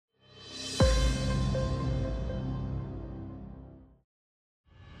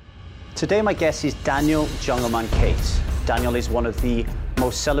Today my guest is Daniel Jungleman Case. Daniel is one of the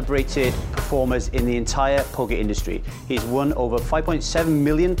most celebrated performers in the entire poker industry. He's won over 5.7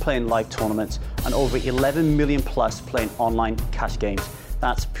 million playing live tournaments and over 11 million plus playing online cash games.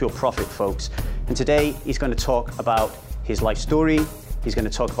 That's pure profit, folks. And today he's going to talk about his life story. He's going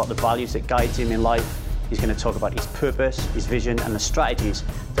to talk about the values that guide him in life. He's going to talk about his purpose, his vision, and the strategies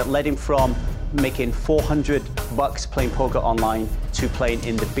that led him from making $400 playing poker online to playing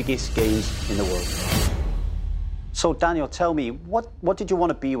in the biggest games in the world. So Daniel, tell me, what did you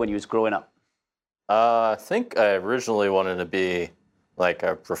want to be when you was growing up? I think I originally wanted to be like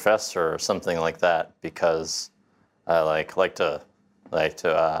a professor or something like that because I like to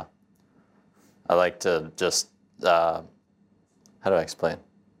just how do I explain?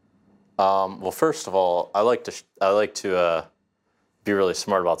 Well, first of all, I like to be really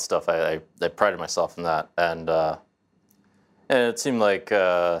smart about stuff. I prided myself in that, and it seemed like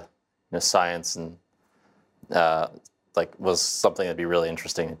science and was something that'd be really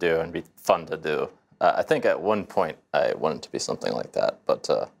interesting to do and be fun to do. I think at one point I wanted to be something like that, but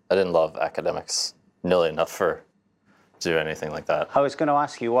I didn't love academics nearly enough to do anything like that. I was going to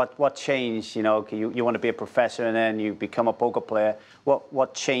ask you what changed. You want to be a professor and then you become a poker player.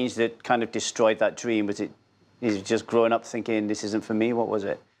 What changed that kind of destroyed that dream? Was it just growing up thinking this isn't for me? What was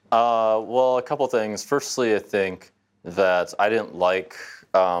it? Well, a couple things. Firstly, I think that I didn't like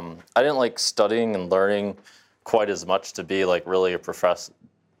studying and learning quite as much to be like really a professor.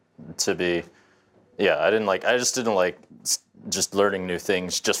 I just didn't like just learning new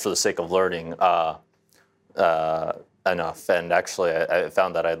things just for the sake of learning enough. And actually, I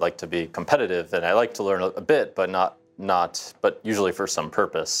found that I'd like to be competitive, and I like to learn a bit, but but usually for some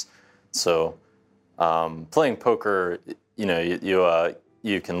purpose. So playing poker,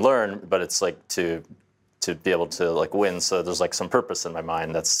 you can learn, but it's like to be able to like win. So there's like some purpose in my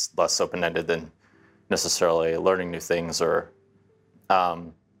mind that's less open-ended than necessarily learning new things or I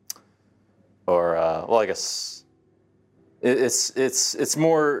guess it's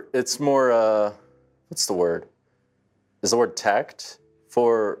more what's the word? Is the word tact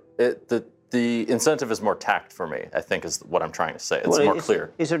for it? The incentive is more tact for me, I think, is what I'm trying to say. It's more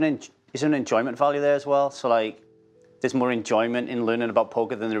clear. Is there an enjoyment value there as well? So like, there's more enjoyment in learning about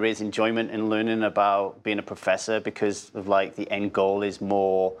poker than there is enjoyment in learning about being a professor because of like the end goal is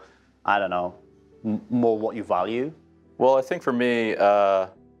more, I don't know, more what you value? Well, I think for me,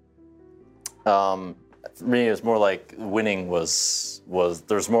 it's more like winning was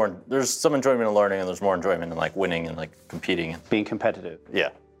there's some enjoyment in learning and there's more enjoyment in like winning and like competing. Being competitive? Yeah.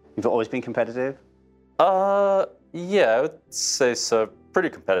 You've always been competitive? Yeah, I would say so. Pretty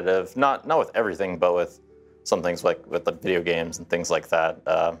competitive. Not with everything, but with some things like with the video games and things like that.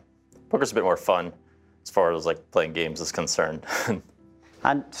 Poker's a bit more fun as far as like playing games is concerned.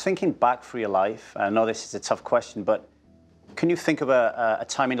 And thinking back through your life, I know this is a tough question, but can you think of a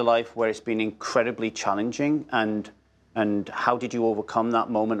time in your life where it's been incredibly challenging, and how did you overcome that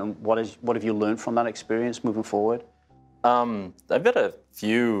moment, and what have you learned from that experience moving forward? I've had a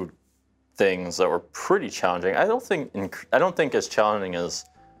few things that were pretty challenging. I don't think as challenging as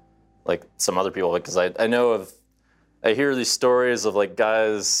like some other people, because I hear these stories of like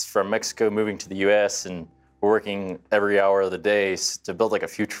guys from Mexico moving to the U.S. and working every hour of the day to build like a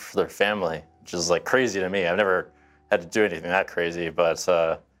future for their family, which is like crazy to me. I've never had to do anything that crazy, but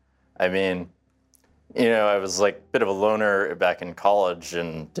I mean, I was like a bit of a loner back in college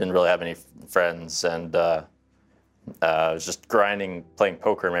and didn't really have any friends, and I was just grinding, playing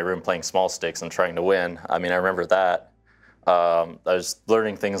poker in my room, playing small stakes and trying to win. I mean, I remember that. I was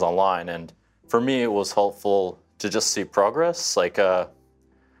learning things online, and for me, it was helpful to just see progress. Like, I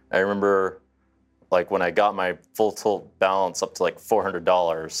remember like when I got my full tilt balance up to like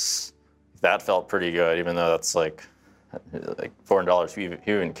 $400, that felt pretty good, even though that's like $400, who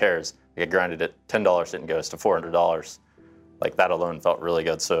even cares? Like I grinded it, $10 didn't go, it's to $400. Like that alone felt really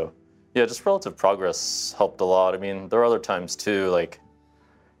good. So yeah, just relative progress helped a lot. I mean, there are other times too, like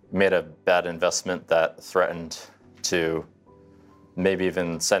made a bad investment that threatened to maybe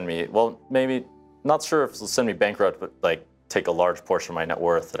even send me, well, maybe, not sure if it'll send me bankrupt, but like take a large portion of my net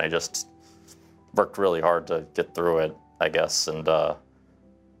worth, and I just worked really hard to get through it, I guess. And that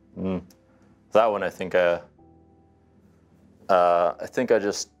one, I think I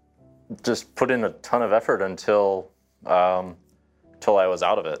just put in a ton of effort until I was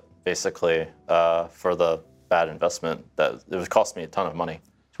out of it, basically, for the bad investment that it was cost me a ton of money.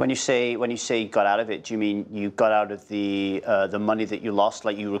 So when you say got out of it, do you mean you got out of the money that you lost,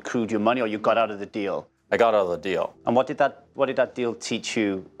 like you accrued your money, or you got out of the deal? I got out of the deal. And what did that deal teach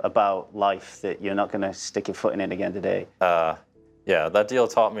you about life that you're not going to stick your foot in it again today? Yeah, that deal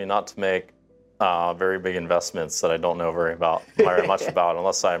taught me not to make very big investments that I don't know very much about,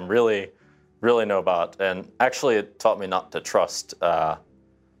 unless I'm really know about. And actually, it taught me not to trust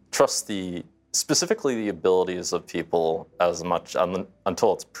specifically the abilities of people as much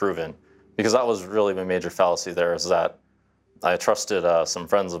until it's proven, because that was really my major fallacy there. Is that I trusted some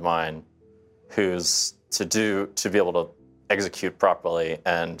friends of mine to be able to execute properly,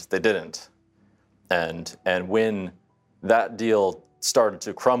 and they didn't. And when that deal started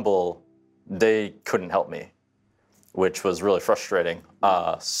to crumble, they couldn't help me, which was really frustrating.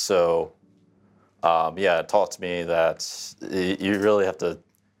 Yeah, it taught me that you really have to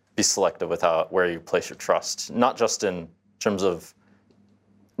be selective with where you place your trust, not just in terms of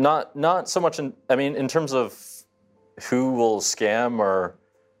not so much in terms of who will scam or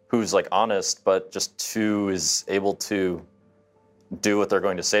who's like honest, but just who is able to do what they're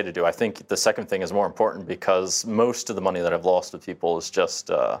going to say to do. I think the second thing is more important, because most of the money that I've lost with people is just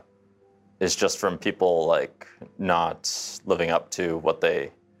from people like not living up to what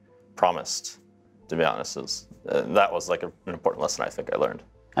they promised. To be honest, that was like an important lesson I think I learned.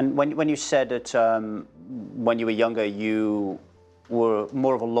 And when you said that when you were younger, you were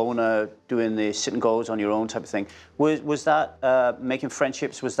more of a loner, doing the sit and goes on your own type of thing, was that making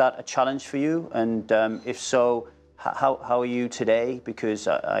friendships? Was that a challenge for you? And if so, how are you today? Because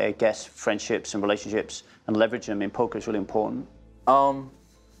I guess friendships and relationships and leveraging them in poker is really important. Yeah,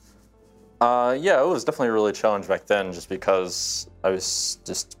 it was definitely really a challenge back then, just because I was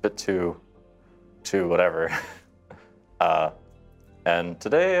just a bit too whatever. And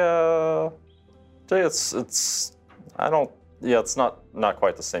today it's not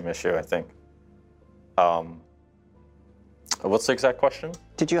quite the same issue, I think. What's the exact question?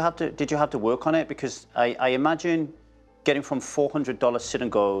 Did you have to work on it? Because I imagine getting from $400 sit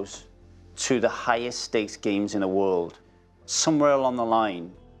and goes to the highest stakes games in the world, somewhere along the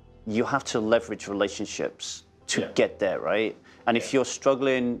line, you have to leverage relationships to get there, right? And if you're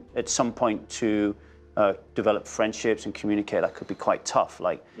struggling at some point to develop friendships and communicate, that could be quite tough.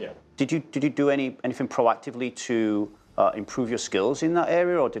 Like, did you do anything proactively to improve your skills in that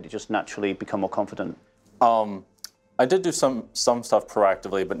area, or did it just naturally become more confident? I did do some stuff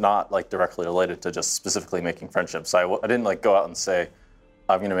proactively, but not like directly related to just specifically making friendships. I didn't like go out and say,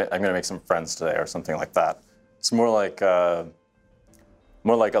 I'm gonna make some friends today or something like that. It's more like I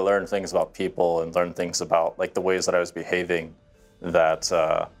learned things about people and learned things about like the ways that I was behaving that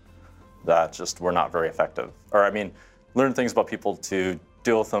just were not very effective. Or learned things about people to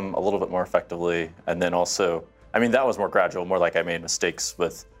deal with them a little bit more effectively. And then also, that was more gradual, more like I made mistakes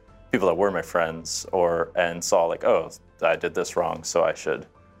with people that were my friends and saw like, oh, I did this wrong, so I should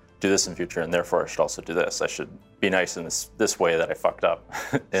do this in future, and therefore I should also do this. I should be nice in this way that I fucked up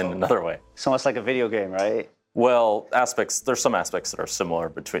in another way. It's almost like a video game, right? Well, there's some aspects that are similar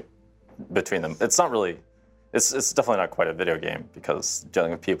between them. It's not really, it's definitely not quite a video game, because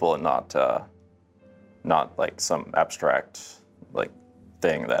dealing with people and not like some abstract like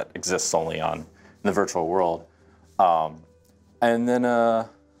thing that exists only in the virtual world. And then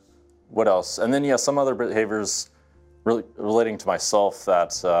what else? And then some other behaviors relating to myself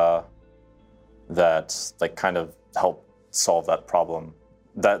that like kind of help solve that problem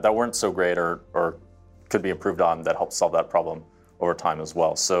that weren't so great or could be improved on, that helped solve that problem over time as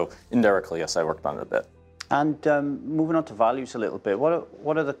well. So indirectly, yes, I worked on it a bit. And moving on to values a little bit,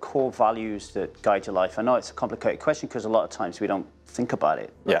 what are the core values that guide your life? I know it's a complicated question because a lot of times we don't think about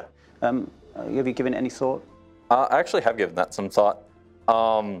it. Yeah. Have you given it any thought? I actually have given that some thought,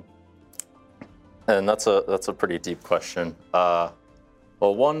 and that's a pretty deep question. Well,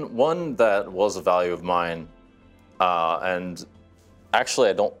 one that was a value of mine, and actually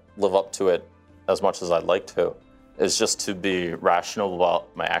I don't live up to it as much as I'd like to, is just to be rational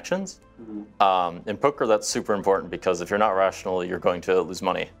about my actions. Mm-hmm. In poker, that's super important, because if you're not rational, you're going to lose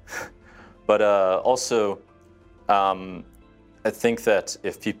money. But also, I think that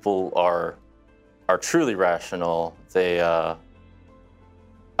if people are truly rational, the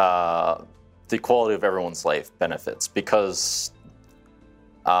quality of everyone's life benefits, because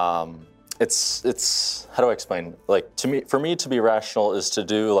it's how do I explain? Like, for me to be rational is to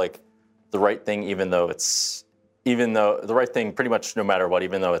do like the right thing, even though the right thing pretty much no matter what,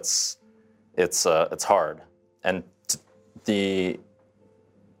 even though it's hard, and the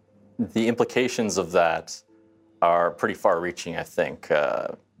implications of that are pretty far-reaching, I think,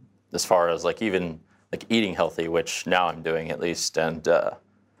 as far as like even like eating healthy, which now I'm doing at least, and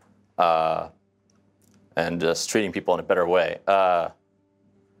just treating people in a better way.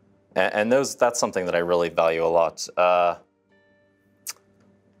 And that's something that I really value a lot.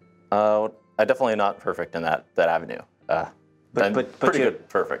 I'm definitely not perfect in that avenue. Pretty good,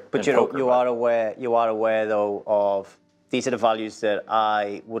 perfect. But you are aware though of these are the values that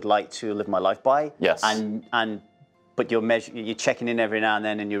I would like to live my life by. Yes. But you're checking in every now and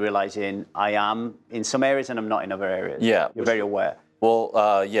then, and you're realizing I am in some areas and I'm not in other areas. Yeah. You're very aware.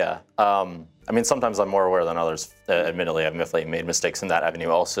 Well, yeah. I mean, sometimes I'm more aware than others. Admittedly, I've made mistakes in that avenue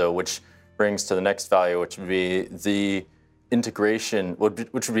also, which brings to the next value, which would be the integration,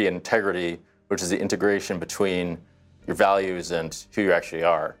 which would be integrity, which is the integration between your values and who you actually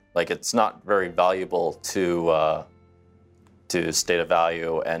are. Like, it's not very valuable to state a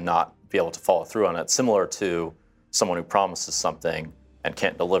value and not be able to follow through on it, similar to someone who promises something and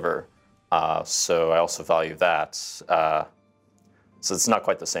can't deliver. So I also value that. So it's not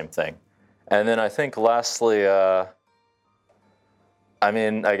quite the same thing. And then I think lastly, I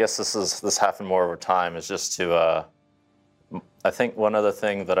mean, I guess this happened more over time, is just to, I think one other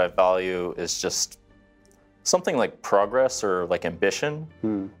thing that I value is just something like progress or like ambition.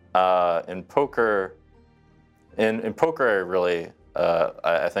 In poker, in poker, I really,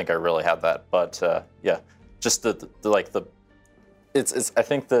 I think I really had that. But yeah, just it's. I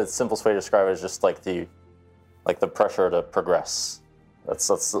think the simplest way to describe it is just like the pressure to progress. That's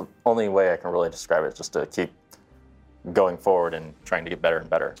the only way I can really describe it. Just to keep going forward and trying to get better and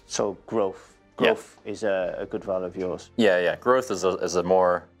better. So growth is a good value of yours. Yeah. Growth is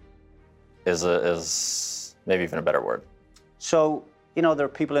maybe even a better word. So, there are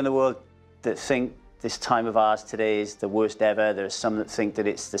people in the world that think this time of ours today is the worst ever. There are some that think that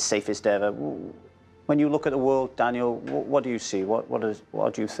it's the safest ever. When you look at the world, Daniel, what do you see? What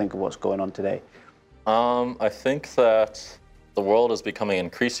do you think of what's going on today? I think that the world is becoming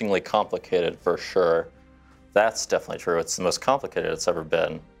increasingly complicated for sure. That's definitely true. It's the most complicated it's ever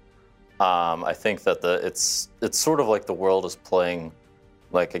been. I think that it's sort of like the world is playing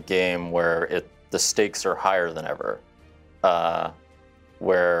like a game where the stakes are higher than ever,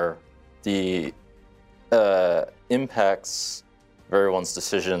 where the impacts of everyone's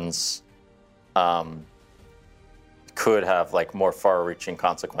decisions could have like more far-reaching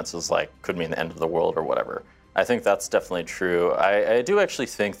consequences, like could mean the end of the world or whatever. I think that's definitely true. I do actually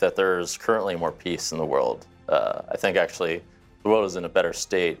think that there's currently more peace in the world. I think actually the world is in a better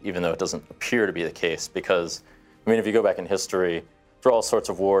state, even though it doesn't appear to be the case, because, I mean, if you go back in history, there are all sorts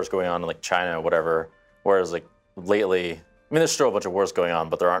of wars going on in like China or whatever, whereas like lately, I mean, there's still a bunch of wars going on,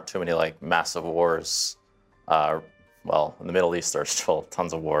 but there aren't too many like massive wars. Well, in the Middle East, there's still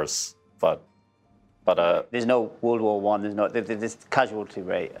tons of wars, but there's no World War I. There's casualty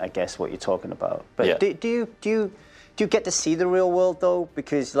rate, I guess, what you're talking about. But yeah. Do you get to see the real world though?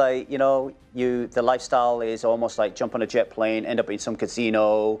 Because like the lifestyle is almost like jump on a jet plane, end up in some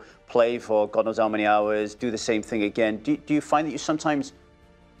casino, play for God knows how many hours, do the same thing again. Do you find that you sometimes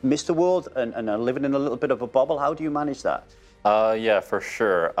miss the world and are living in a little bit of a bubble? How do you manage that? Yeah, for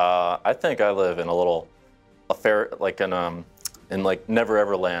sure. I think I live in in like Never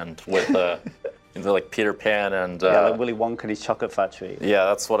Ever Land with like Peter Pan and like Willy Wonka and his chocolate factory. Yeah,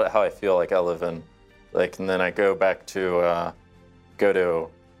 that's how I feel like I live in. Like, and then I go back to I've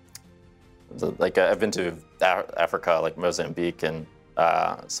been to Africa, like Mozambique and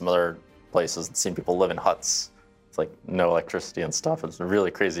some other places, and seen people live in huts. It's like no electricity and stuff. It's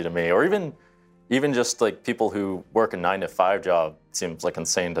really crazy to me. Or even just like people who work a 9-to-5 job seems like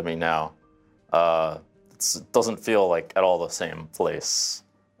insane to me now. It doesn't feel like at all the same place.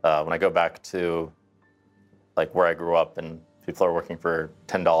 When I go back to like where I grew up and people are working for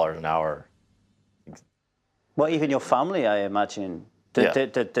 $10 an hour. Well, even your family, I imagine,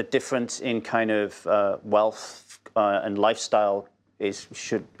 the difference in kind of wealth and lifestyle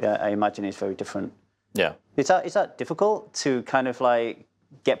I imagine is very different. Yeah. Is that difficult to kind of like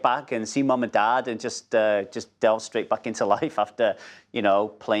get back and see mum and dad and just delve straight back into life after,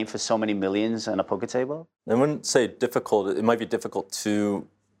 playing for so many millions on a poker table? I wouldn't say difficult. It might be difficult to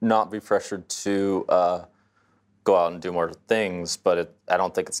not be pressured to go out and do more things, but I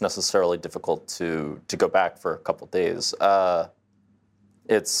don't think it's necessarily difficult to go back for a couple of days.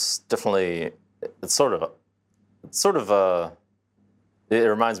 It's it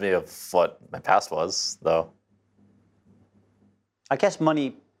reminds me of what my past was, though. I guess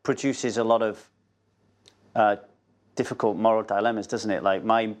money produces a lot of difficult moral dilemmas, doesn't it? Like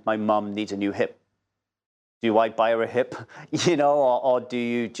my mum needs a new hip. Do I buy her a hip, or do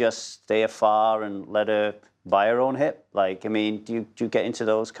you just stay afar and let her buy her own hip? Like, I mean, do you get into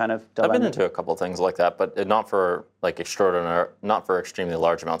those kind of dilemmas? I've been into a couple of things like that, but not for like not for extremely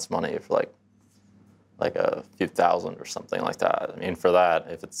large amounts of money. For like a few thousand or something like that. I mean, for that,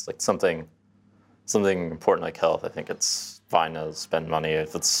 if it's like something important like health, I think it's fine to spend money.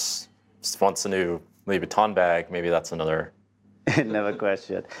 If it's just wants a new Louis Vuitton bag, maybe that's another Never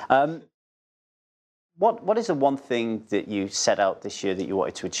question. What is the one thing that you set out this year that you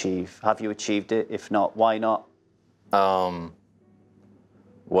wanted to achieve? Have you achieved it? If not, why not?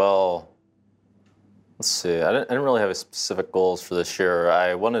 Well, let's see. I didn't really have specific goals for this year.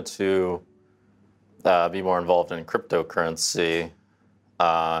 I wanted to be more involved in cryptocurrency.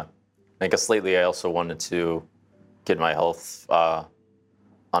 I guess lately I also wanted to get my health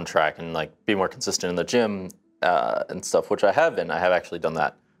on track and like be more consistent in the gym and stuff, which I have been. I have actually done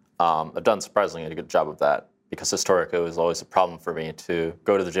that. I've done surprisingly a good job of that because historically it was always a problem for me to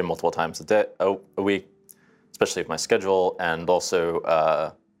go to the gym multiple times a week, especially with my schedule, and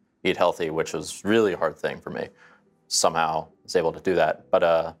also eat healthy, which was really a hard thing for me. Somehow I was able to do that. But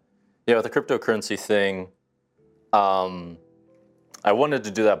yeah, with the cryptocurrency thing, I wanted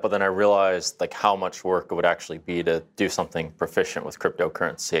to do that, but then I realized like how much work it would actually be to do something proficient with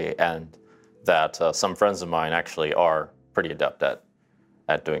cryptocurrency, and that some friends of mine actually are pretty adept at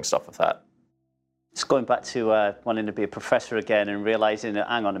doing stuff with that. It's going back to wanting to be a professor again and realizing that,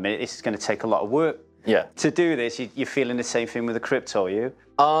 hang on a minute, this is going to take a lot of work. Yeah. To do this, you're feeling the same thing with the crypto, are you?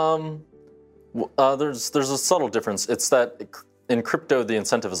 There's a subtle difference. It's that in crypto, the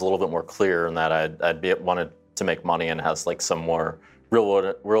incentive is a little bit more clear in that I'd wanted to make money and has like some more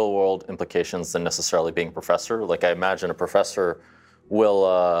real world implications than necessarily being a professor. Like I imagine a professor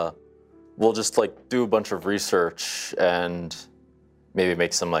will just like do a bunch of research and maybe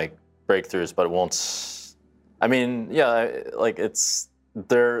make some like breakthroughs, but it won't. I mean, yeah, like it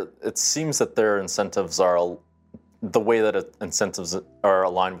seems that their incentives are the way that incentives are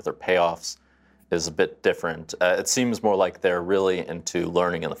aligned with their payoffs is a bit different. It seems more like they're really into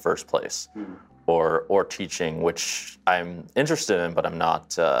learning in the first place, or teaching, which I'm interested in, but I'm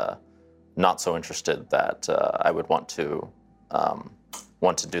not so interested that I would want to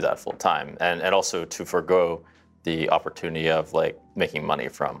do that full time, and also to forego the opportunity of like making money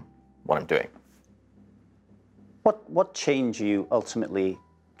from what I'm doing. What change are you ultimately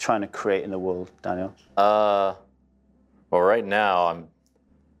trying to create in the world, Daniel? Well, right now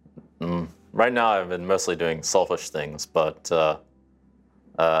I've been mostly doing selfish things, but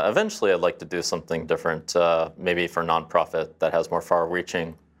eventually I'd like to do something different, maybe for nonprofit that has more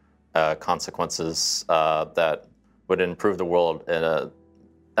far-reaching consequences that would improve the world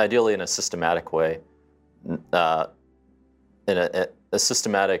ideally in a systematic way, in a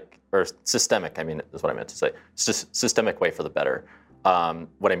systematic or systemic. I mean, is what I meant to say. Systemic way for the better.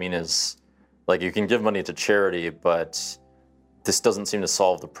 What I mean is, like, you can give money to charity, but this doesn't seem to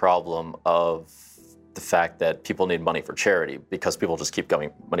solve the problem of the fact that people need money for charity, because people just keep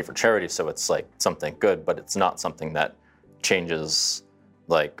going money for charity. So it's like something good, but it's not something that changes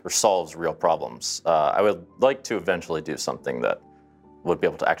like or solves real problems. I would like to eventually do something that would be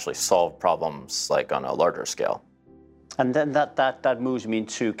able to actually solve problems like on a larger scale. And then that moves me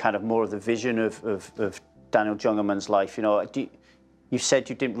into kind of more of the vision of Daniel Jungleman's life. You know, you said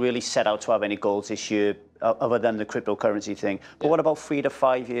you didn't really set out to have any goals this year other than the cryptocurrency thing. But what about 3 to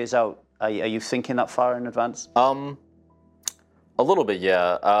 5 years out? Are you thinking that far in advance? A little bit,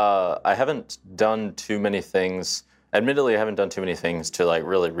 yeah. I haven't done too many things. Admittedly, I haven't done too many things to like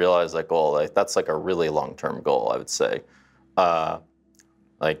really realize that goal. Like that's like a really long-term goal, I would say.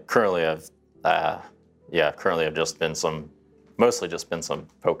 Like currently, I've just been mostly just been some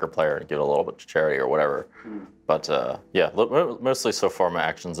poker player and give a little bit to charity or whatever. But yeah, mostly so far my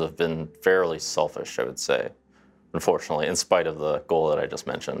actions have been fairly selfish, I would say, unfortunately, in spite of the goal that I just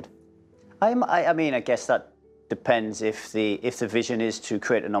mentioned. I mean, I guess that depends. If the vision is to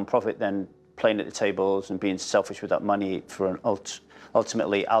create a non-profit, then playing at the tables and being selfish with that money for an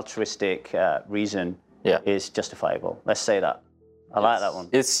ultimately altruistic reason is justifiable. Let's say that. I like that one.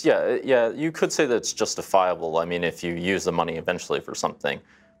 It's yeah. You could say that it's justifiable. I mean, if you use the money eventually for something,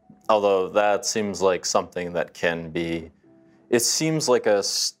 although that seems like something that can be. It seems like a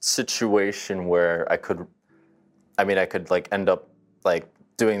situation where I could like end up like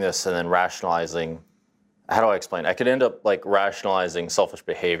doing this and then rationalizing. How do I explain? I could end up like rationalizing selfish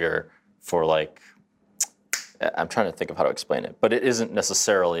behavior for like. I'm trying to think of how to explain it, but it isn't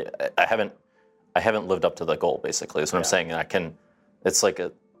necessarily. I haven't lived up to the goal. Basically, is what I'm saying, and I can. It's like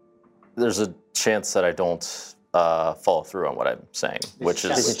there's a chance that I don't follow through on what I'm saying, there's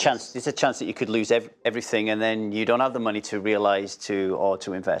a chance that you could lose everything, and then you don't have the money to realize to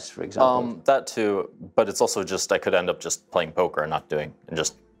invest, for example. That too, but it's also just I could end up just playing poker and not doing, and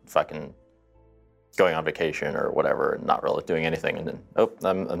just fucking going on vacation or whatever, and not really doing anything, and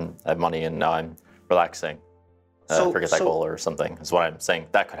then I have money and now I'm relaxing. Forget that goal or something is what I'm saying.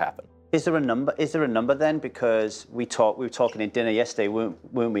 That could happen. Is there a number? Is there a number then? Because we were talking in dinner yesterday,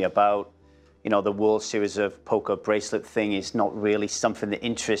 weren't we, about, the World Series of Poker bracelet thing is not really something that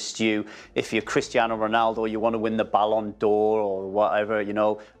interests you. If you're Cristiano Ronaldo, you want to win the Ballon d'Or or whatever,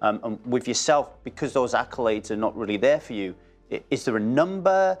 and with yourself, because those accolades are not really there for you, is there a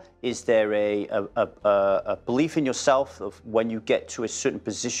number? Is there a belief in yourself of when you get to a certain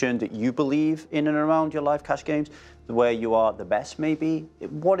position that you believe in and around your live cash games, where you are the best maybe?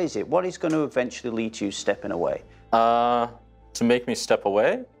 What is it? What is going to eventually lead to you stepping away? To make me step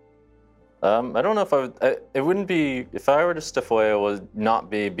away? I don't know if I would, it wouldn't be, if I were to step away, it would not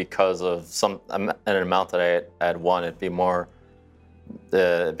be because of an amount that I had won. It'd be more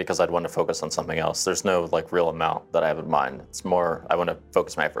because I'd want to focus on something else. There's no real amount that I have in mind. It's more, I want to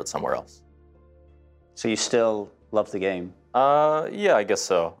focus my efforts somewhere else. So you still love the game? Yeah, I guess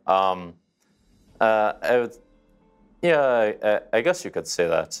so. I guess you could say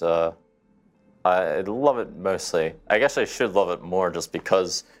that. I love it mostly. I guess I should love it more just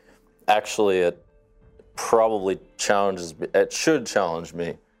because actually it probably should challenge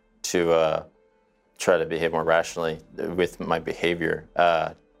me to try to behave more rationally with my behavior.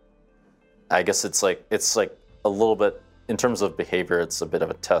 I guess it's like a little bit, in terms of behavior, it's a bit of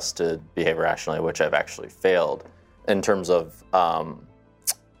a test to behave rationally, which I've actually failed in terms of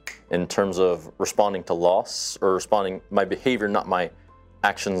responding to loss, or responding my behavior, not my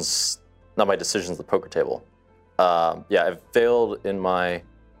actions, not my decisions at the poker table. Yeah, I've failed in my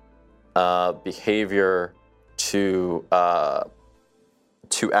behavior to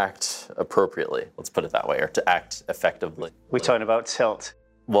act appropriately, let's put it that way, or to act effectively. We're talking about tilt.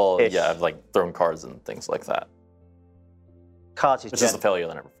 Well, yeah, I've thrown cards and things like that. Cards is which is the failure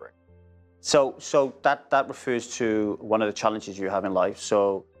that I'm referring. So that refers to one of the challenges you have in life.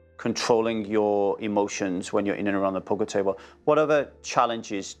 So controlling your emotions when you're in and around the poker table. What other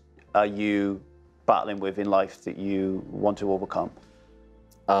challenges are you battling with in life that you want to overcome?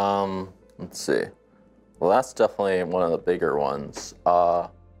 Let's see. Well, that's definitely one of the bigger ones.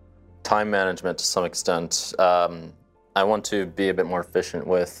 Time management to some extent. I want to be a bit more efficient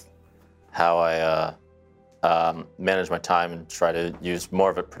with how I manage my time and try to use more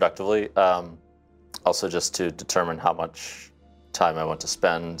of it productively. Also just to determine how much time I want to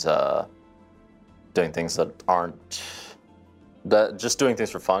spend doing things that aren't, just doing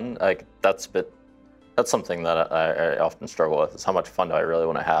things for fun. That's something that I often struggle with, is how much fun do I really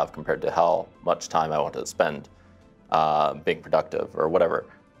want to have compared to how much time I want to spend being productive or whatever.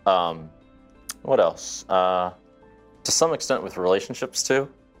 What else? To some extent with relationships too,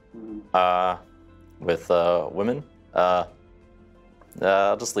 with women. I'll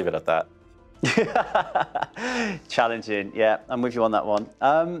just leave it at that. Challenging, yeah, I'm with you on that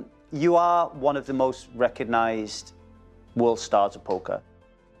one. You are one of the most recognized world stars of poker,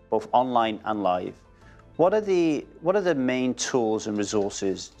 both online and live. What are the main tools and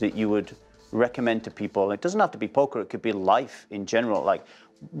resources that you would recommend to people? It doesn't have to be poker, it could be life in general.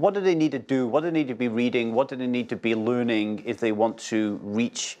 What do they need to do? What do they need to be reading? What do they need to be learning if they want to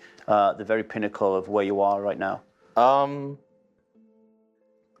reach the very pinnacle of where you are right now?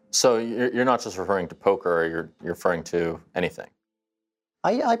 So you're not just referring to poker, you're referring to anything?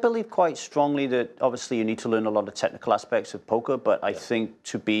 I believe quite strongly that obviously you need to learn a lot of technical aspects of poker, but I think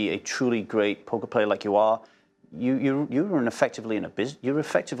to be a truly great poker player like you are, you're effectively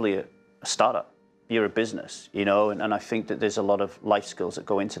a startup. You're a business, and I think that there's a lot of life skills that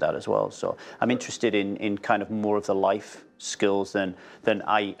go into that as well. So I'm interested in kind of more of the life skills than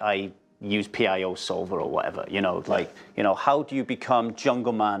I use PIO solver or whatever, how do you become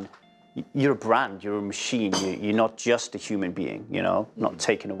Jungleman? You're a brand, you're a machine, you're not just a human being, not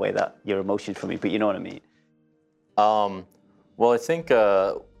taking away your emotions from me, but you know what I mean? Well, I think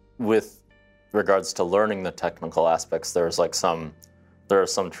with regards to learning the technical aspects, there are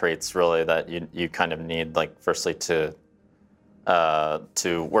some traits really that you kind of need, firstly to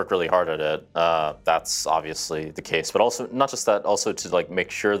work really hard at it. That's obviously the case, but also not just that, also to make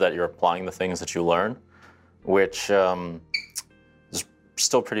sure that you're applying the things that you learn, which is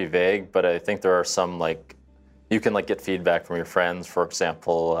still pretty vague, but I think there are some you can get feedback from your friends, for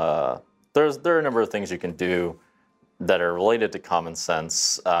example. There are a number of things you can do that are related to common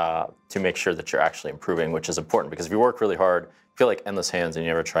sense to make sure that you're actually improving, which is important, because if you work really hard, feel like endless hands and you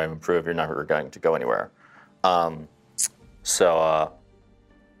never try to improve, you're never going to go anywhere. So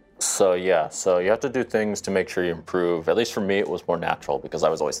you have to do things to make sure you improve. At least for me, it was more natural because I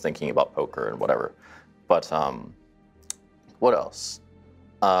was always thinking about poker and whatever. But what else?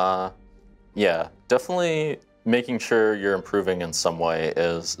 Yeah, definitely making sure you're improving in some way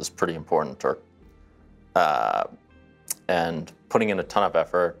is pretty important, and putting in a ton of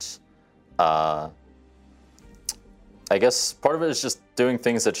effort. I guess part of it is just doing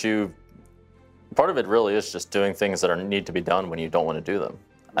things that you part of it really is just doing things that need to be done when you don't want to do them.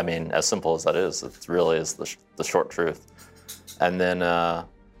 I mean, as simple as that is, it really is the short truth. And then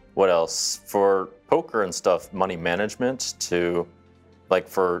what else? For poker and stuff, money management to, like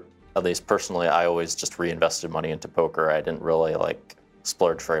for at least personally, I always just reinvested money into poker. I didn't really like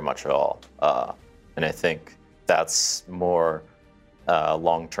splurge very much at all. And I think that's more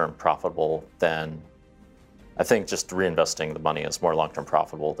long-term profitable than, I think just reinvesting the money is more long-term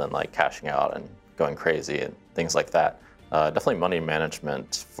profitable than like cashing out and going crazy and things like that. Definitely money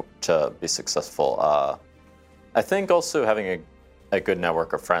management to be successful. I think also having a good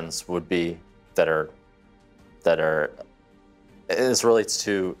network of friends would be this relates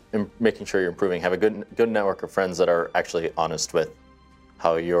to making sure you're improving. Have a good network of friends that are actually honest with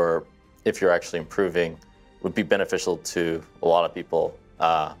how if you're actually improving, would be beneficial to a lot of people,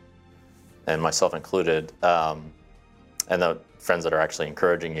 and myself included. And the friends that are actually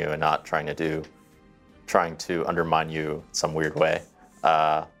encouraging you and not trying to undermine you in some weird way.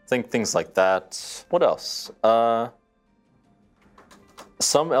 I think things like that. What else?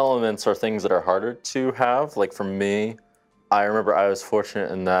 Some elements are things that are harder to have. Like for me, I remember I was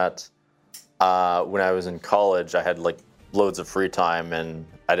fortunate in that when I was in college, I had like loads of free time and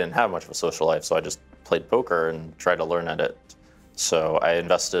I didn't have much of a social life, so I just played poker and tried to learn at it. So I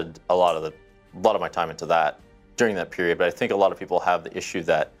invested a lot of my time into that during that period. But I think a lot of people have the issue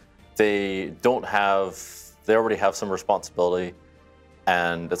that they already have some responsibility,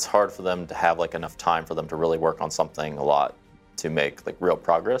 and it's hard for them to have like enough time for them to really work on something a lot to make like real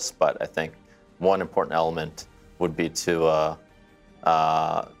progress. But I think one important element would be to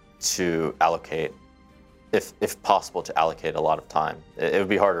allocate, if possible, to allocate a lot of time. It would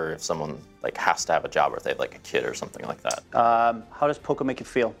be harder if someone like has to have a job or if they have like a kid or something like that. How does poker make you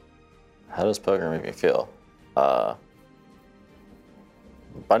feel? How does poker make me feel? A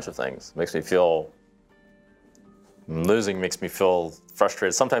bunch of things. Makes me feel, losing makes me feel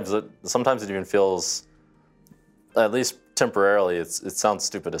frustrated. Sometimes it even feels, at least temporarily, it sounds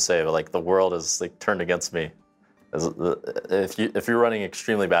stupid to say, but like the world is like turned against me. If you're running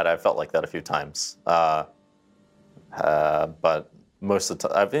extremely bad, I've felt like that a few times. But most of the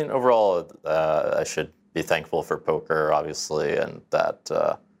time, I mean, overall, I should be thankful for poker, obviously, and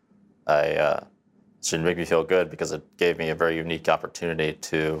that should make me feel good because it gave me a very unique opportunity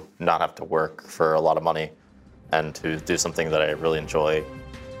to not have to work for a lot of money and to do something that I really enjoy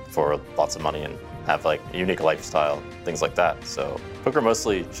for lots of money and have like a unique lifestyle, things like that. So poker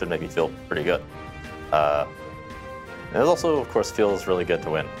mostly should make me feel pretty good. It also, of course, feels really good to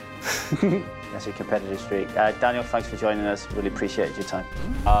win. That's a competitive streak. Daniel, thanks for joining us. Really appreciate your time.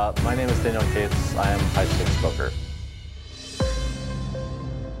 My name is Daniel Cates. I am High Stakes Poker.